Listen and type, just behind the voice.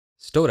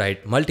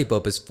Storite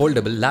Multipurpose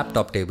Foldable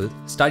Laptop Table,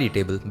 Study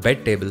Table,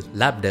 Bed Table,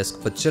 Lap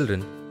Desk for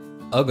children.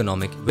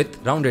 Ergonomic with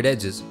rounded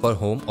edges for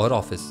home or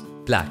office.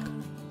 Black.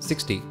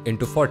 60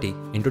 x 40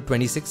 x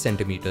 26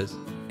 cm.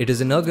 It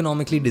is an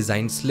ergonomically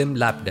designed slim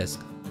lap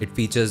desk. It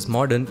features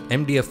modern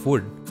MDF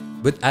wood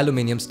with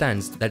aluminium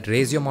stands that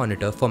raise your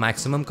monitor for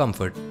maximum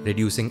comfort,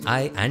 reducing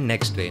eye and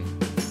neck strain.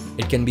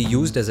 It can be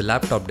used as a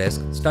laptop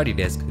desk, study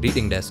desk,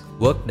 reading desk,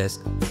 work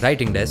desk,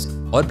 writing desk,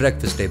 or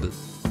breakfast table.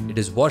 It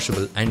is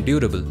washable and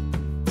durable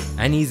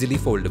and easily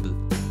foldable,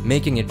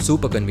 making it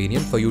super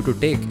convenient for you to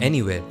take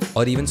anywhere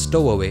or even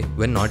stow away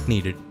when not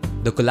needed.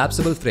 The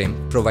collapsible frame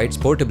provides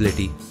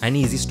portability and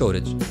easy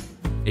storage.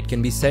 It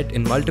can be set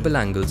in multiple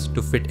angles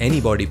to fit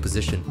any body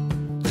position.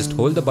 Just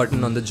hold the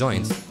button on the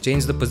joints,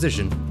 change the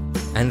position,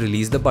 and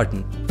release the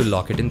button to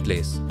lock it in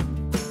place.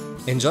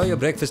 Enjoy your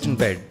breakfast in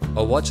bed,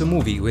 or watch a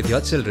movie with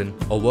your children,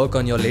 or work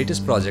on your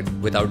latest project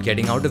without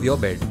getting out of your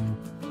bed.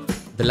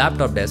 The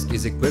laptop desk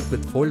is equipped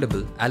with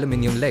foldable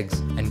aluminium legs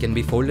and can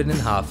be folded in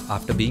half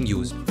after being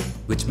used,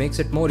 which makes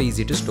it more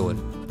easy to store.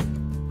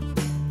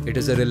 It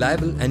is a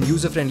reliable and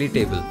user-friendly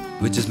table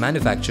which is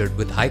manufactured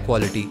with high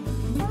quality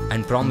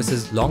and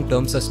promises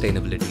long-term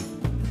sustainability.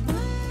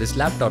 This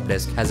laptop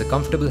desk has a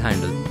comfortable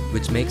handle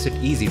which makes it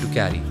easy to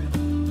carry.